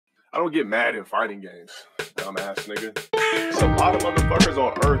I don't get mad in fighting games, dumbass nigga. There's a lot of motherfuckers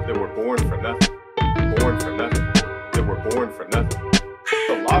on earth that were born for nothing. Born for nothing. That were born for nothing.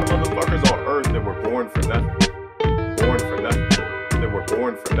 There's a lot of motherfuckers on earth that were born for nothing. Born for nothing. That were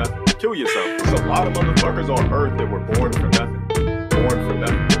born for nothing. Kill yourself. There's a lot of motherfuckers on earth that were born for nothing. Born for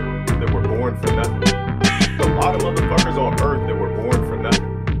nothing. That were born for nothing. There's a lot of motherfuckers on earth that were born for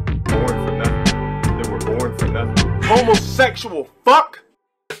nothing. Born for nothing. That were born for nothing. Homosexual fuck!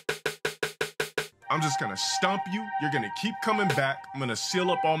 I'm just gonna stomp you, you're gonna keep coming back. I'm gonna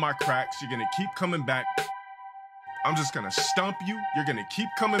seal up all my cracks, you're gonna keep coming back. I'm just gonna stomp you, you're gonna keep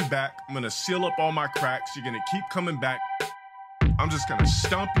coming back. I'm gonna seal up all my cracks, you're gonna keep coming back. I'm just gonna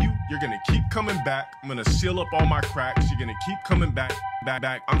stomp you, you're gonna keep coming back. I'm gonna seal up all my cracks, you're gonna keep coming back,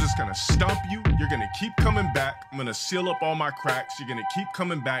 back. I'm just gonna stomp you, you're gonna keep coming back. I'm gonna seal up all my cracks, you're gonna keep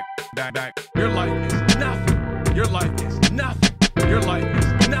coming back, back. Your life is nothing, your life is nothing, your life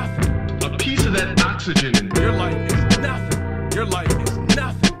is nothing. A piece of that oxygen in your life is nothing. Your life is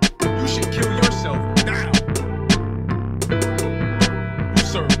nothing. You should kill yourself now. You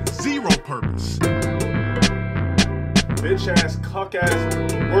serve zero purpose. Bitch ass, cuck ass,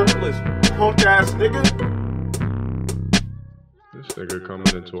 worthless, punk ass nigga. This nigga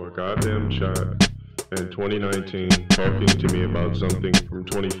coming into a goddamn chat in 2019 talking to me about something from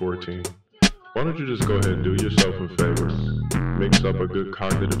 2014. Why don't you just go ahead and do yourself a favor? Mix up a good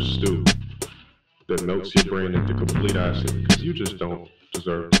cognitive stew that melts your brain into complete acid, because you just don't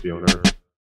deserve to be on Earth.